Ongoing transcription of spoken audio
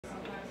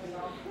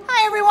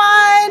Hi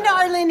everyone,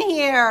 Arlen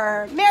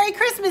here. Merry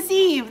Christmas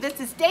Eve. This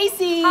is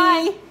Stacy.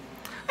 Hi.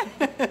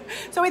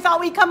 So we thought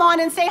we'd come on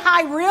and say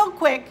hi real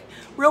quick.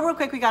 Real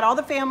quick. We got all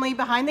the family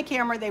behind the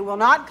camera. They will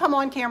not come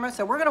on camera,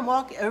 so we're gonna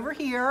walk over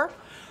here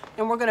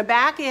and we're gonna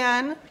back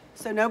in.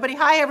 So nobody,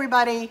 hi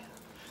everybody.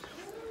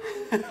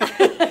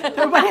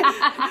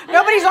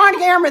 Nobody's on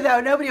camera though.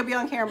 Nobody will be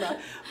on camera.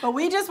 But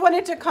we just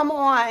wanted to come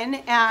on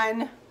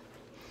and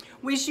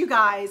wish you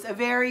guys a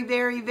very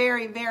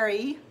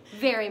Merry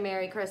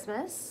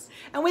Christmas.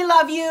 And we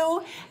love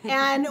you.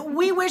 And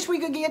we wish we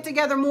could get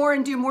together more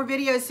and do more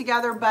videos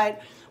together,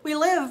 but we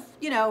live,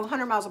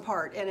 100 miles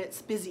apart and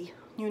it's busy,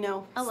 A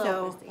little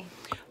busy.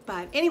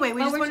 But anyway,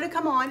 we just wanted to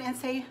come on and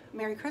say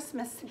Merry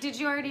Christmas. Did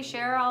you already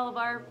share all of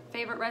our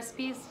favorite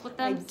recipes with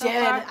them?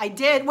 I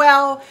did.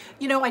 Well,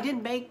 I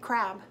didn't make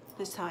crab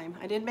this time.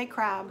 I didn't make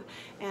crab,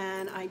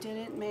 and I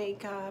didn't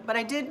make, but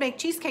I did make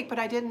cheesecake, but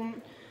I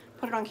didn't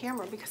put it on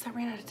camera because I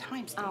ran out of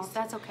time, Stacey. Oh,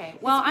 that's okay.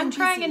 Well, I'm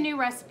trying a new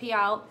recipe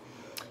out.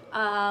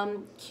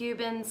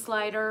 Cuban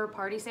slider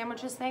party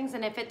sandwiches things,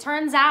 and if it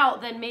turns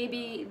out, then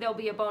maybe there'll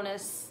be a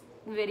bonus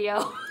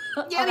video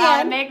of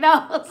how to make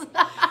those.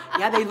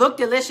 Yeah, they look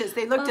delicious.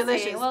 They look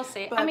delicious. We'll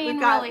see. I mean,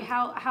 really,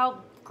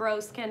 how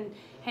gross can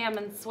ham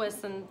and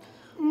Swiss and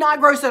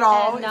not gross at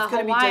all. And, it's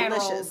going to be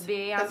delicious.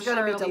 It's going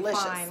to be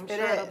delicious. I'm sure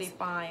it'll be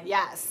fine.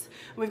 Yes.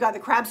 We've got the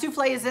crab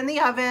souffle is in the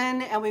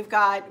oven, and we've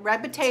got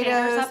red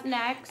potatoes up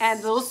next.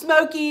 And little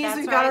smokies.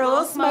 We've got our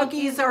little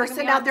smokies that are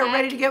sitting out there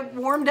ready to get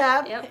warmed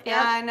up. Yep.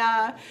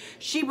 And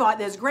she bought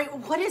this great.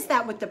 What is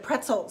that with the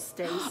pretzels,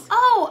 Stace?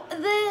 Oh,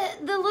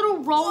 the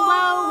little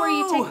Rolo where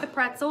you take the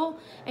pretzel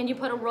and you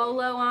put a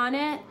Rolo on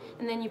it,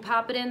 and then you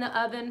pop it in the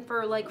oven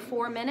for like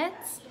 4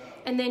 minutes,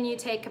 and then you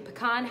take a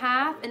pecan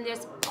half and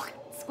just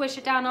squish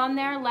it down on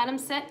there, let them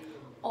sit.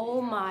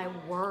 Oh my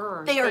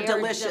word. They are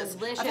delicious.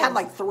 I've had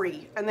like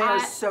 3 and they are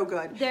so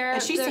good.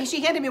 And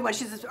she handed me one.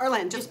 She says,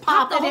 Arlen, just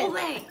pop the whole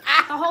thing.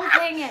 The whole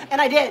thing in.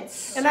 And I did.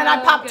 And then I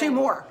popped 2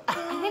 more. I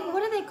think,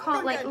 what do they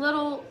call it? Like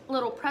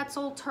little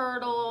pretzel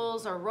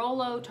turtles or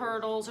Rolo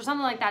turtles or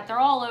something like that. They're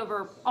all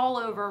over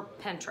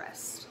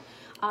Pinterest.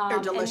 They're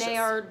delicious. And they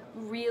are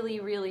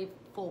really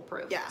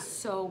foolproof. Yeah.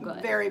 So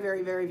good. Very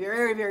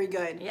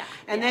good. Yeah.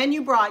 And then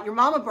your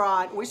mama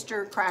brought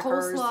oyster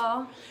crackers.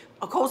 Coleslaw.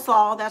 A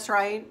coleslaw, that's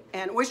right.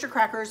 And oyster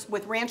crackers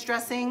with ranch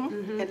dressing.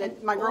 And then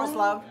my girls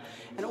love.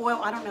 And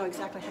oil, I don't know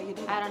exactly how you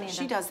do that. I don't either.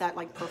 She does that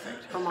like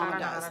perfect. Her mama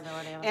does. I don't know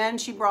what it is.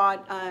 And she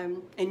brought,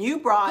 and you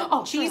brought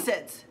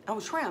Cheez-Its. Oh,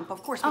 shrimp.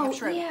 Of course we have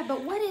shrimp. Yeah,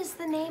 but what is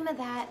the name of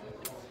that?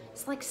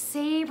 It's like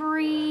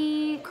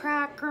savory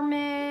cracker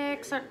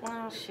mix. Or,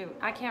 oh shoot,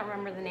 I can't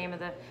remember the name of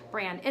the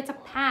brand. It's a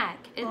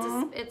pack.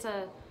 It's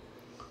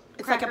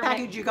like a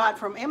package you got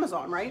from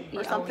Amazon, right?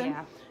 Or something?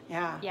 Oh,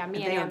 yeah. Yeah,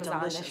 me and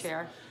Amazon this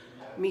year.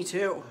 Me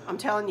too. I'm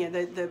telling you,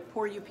 the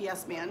poor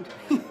UPS man.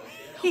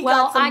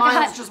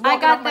 I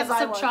got them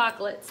some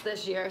chocolates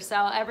this year,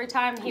 so every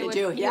time he would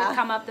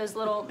come up those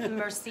little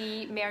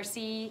merci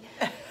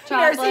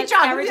chocolates. Every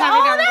time he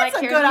goes, like,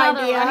 here's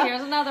another one,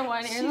 here's another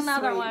one, here's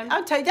another one.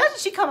 I'll tell you,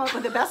 doesn't she come up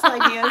with the best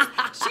ideas?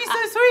 She's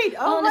so sweet.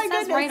 Oh my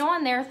goodness. It says right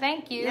on there,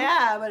 thank you.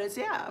 Yeah, but it's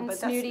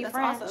snooty that's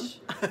French.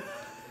 Awesome.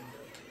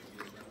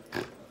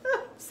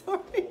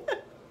 Sorry.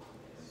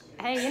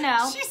 Hey,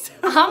 I'm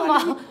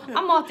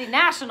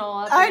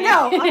multinational. I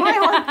know. My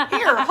arm,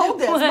 here, hold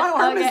this. My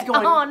arm is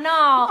going. Oh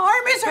no.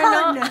 Arm is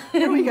hurting.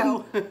 Here we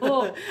go.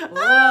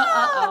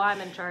 I'm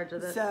in charge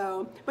of this.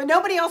 So, but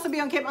nobody else would be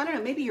on camera. I don't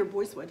know. Maybe your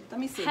boys would. Let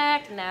me see.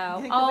 Heck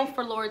no. Oh,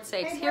 for Lord's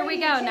sakes. Here we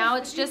go. Now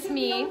it's just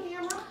me.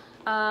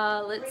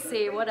 Let's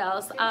see what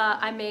else.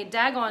 I made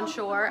daggone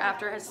sure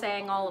after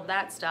saying all of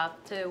that stuff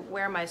to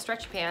wear my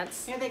stretch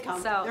pants. Here they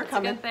come. So They're it's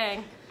coming. a good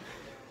thing.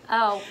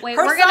 Oh wait,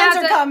 Her we're gonna sons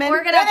have are to. coming.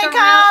 We're gonna There have they to.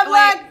 come.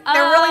 Wait,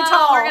 They're really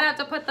tall. We're gonna have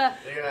to put the.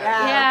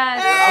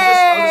 Yes.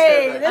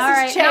 Hey, this all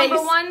right. is Chase.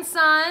 Number 1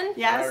 son.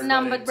 Yes.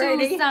 Number 2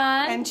 Brady.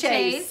 son. And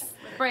Chase.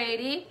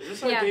 Brady. Is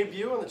this our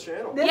debut on the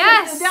channel?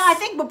 Yes. I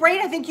think, but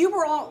Brady, I think you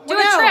were on. Do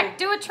a trick.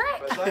 Do a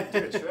trick. I'd like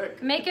to do a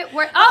trick. Make it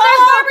work. Oh, there's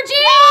Barbara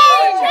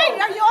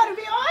Jean. Are you on to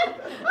be on?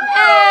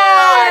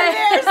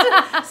 Hey.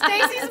 There's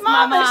Stacy's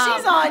mama.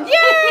 She's on.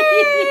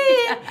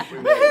 Yay!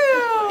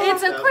 Woohoo!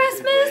 It's a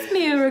Christmas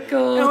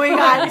miracle. And we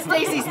got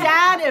Stacy's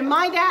dad and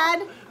my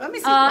dad. Let me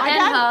see. My and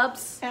dad.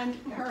 Hubs. And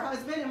her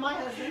husband and my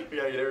husband. We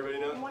gotta get everybody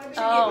now.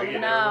 Oh,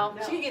 no.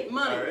 She can get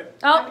money. Right.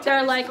 Oh,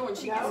 they're like, no.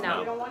 You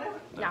don't want to?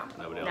 No.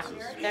 Nobody else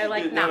is. They're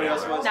like, no. Nobody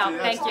else wants No, to.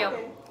 thank you.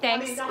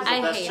 Thanks. It's the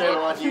I best hate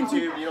channel it. on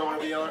YouTube. You don't want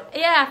to be on it.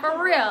 Yeah, for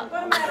real.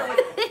 What's the matter with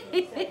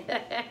you?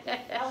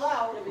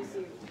 Hello. Let me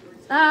see.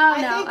 Oh,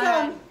 I no. think, All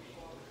right.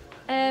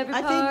 Every I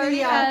think party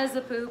has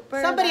a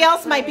pooper. somebody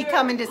else might be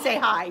coming to say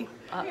hi.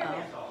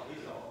 Uh-oh.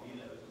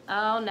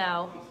 Oh,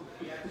 no.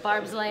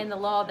 Barb's laying the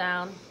law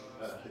down.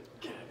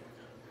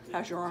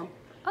 How's your arm?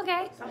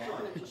 Okay.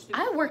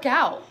 I work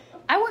out.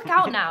 I work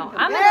out now.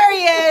 There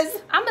he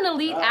is. I'm an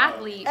elite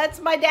athlete. That's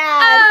my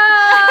dad.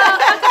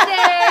 Oh, Uncle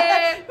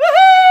Dave.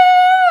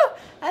 Woohoo!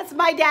 That's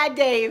my dad,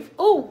 Dave.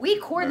 Oh, we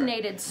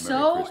coordinated Merry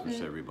so. Christmas,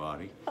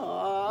 everybody.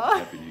 Aww.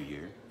 Happy New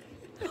Year.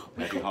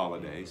 Happy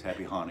holidays,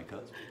 happy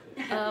Hanukkah.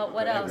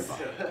 What else?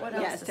 everybody. What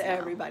else? Yes, to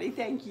everybody.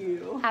 Thank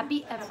you.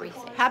 Happy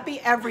everything. Happy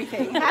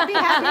everything. Happy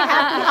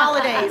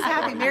holidays.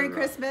 Happy Merry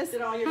Christmas. Did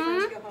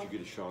you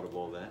get a shot of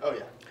all that? Oh,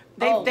 yeah.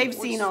 They've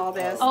seen all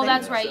this. Oh,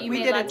 that's right. You We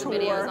made did a lots of videos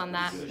tour. on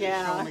that.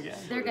 Yeah.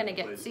 They're gonna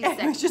get seasick.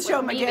 Just show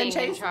 'em with me again,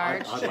 being in Chase.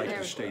 charge. I'd like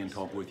to stay and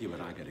talk with you, but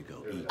I gotta go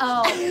eat.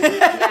 Oh,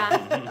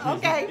 yeah.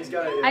 Okay. He's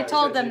got a, I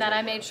told them that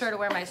I made sure to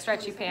wear my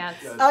stretchy pants.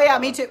 Oh yeah,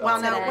 me too. Well,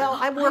 no. Today. Well,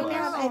 I wore a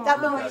pair of.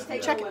 That one.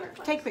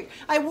 Take a picture.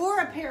 I wore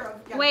a pair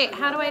of. Wait,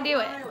 how do I do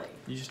it?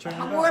 You just turn it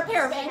I wore a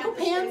pair of ankle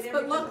pants,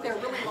 but look, they're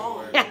really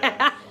long.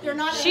 They're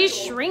not. She's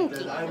ankle.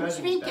 shrinking. I'm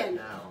shrinking.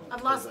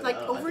 I've lost like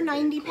over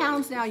 90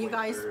 pounds now, you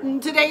guys.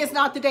 Today is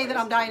not the day that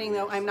I'm dieting,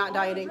 though. I'm not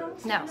dieting.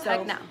 No,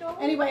 heck no.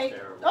 Anyway,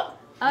 oh, All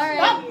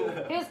right.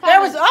 Who's there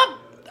coming? was up.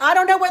 I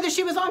don't know whether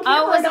she was on camera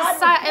Oh, it was or not. it was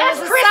That's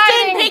a Kristen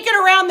sighting. peeking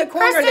around the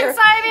corner Kristen there.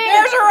 sighting.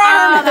 There's her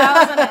arm.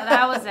 Oh,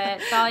 that was it.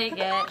 That's all you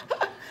get.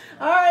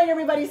 All right,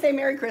 everybody, say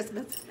Merry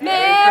Christmas.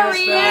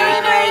 Merry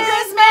Merry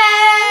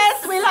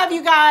Christmas! We love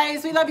you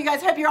guys. We love you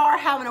guys. Hope you are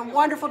having a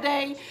wonderful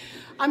day.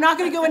 I'm not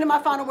going to go into my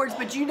final words,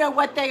 but you know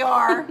what they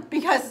are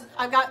because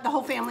I've got the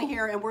whole family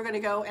here and we're going to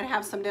go and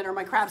have some dinner.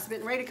 My crab's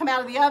getting ready to come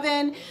out of the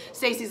oven.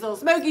 Stacy's little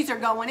smokies are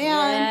going in.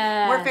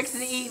 Yes. We're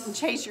fixing to eat. And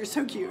Chase, you're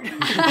so cute.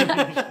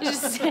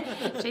 Just,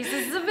 Chase,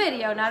 this is a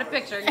video, not a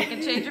picture. You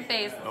can change your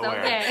face. It's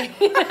okay.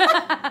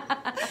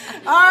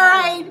 All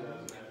right.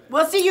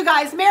 We'll see you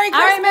guys. Merry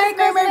Christmas.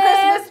 Merry Merry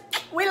Christmas.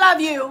 We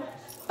love you.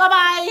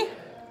 Bye-bye.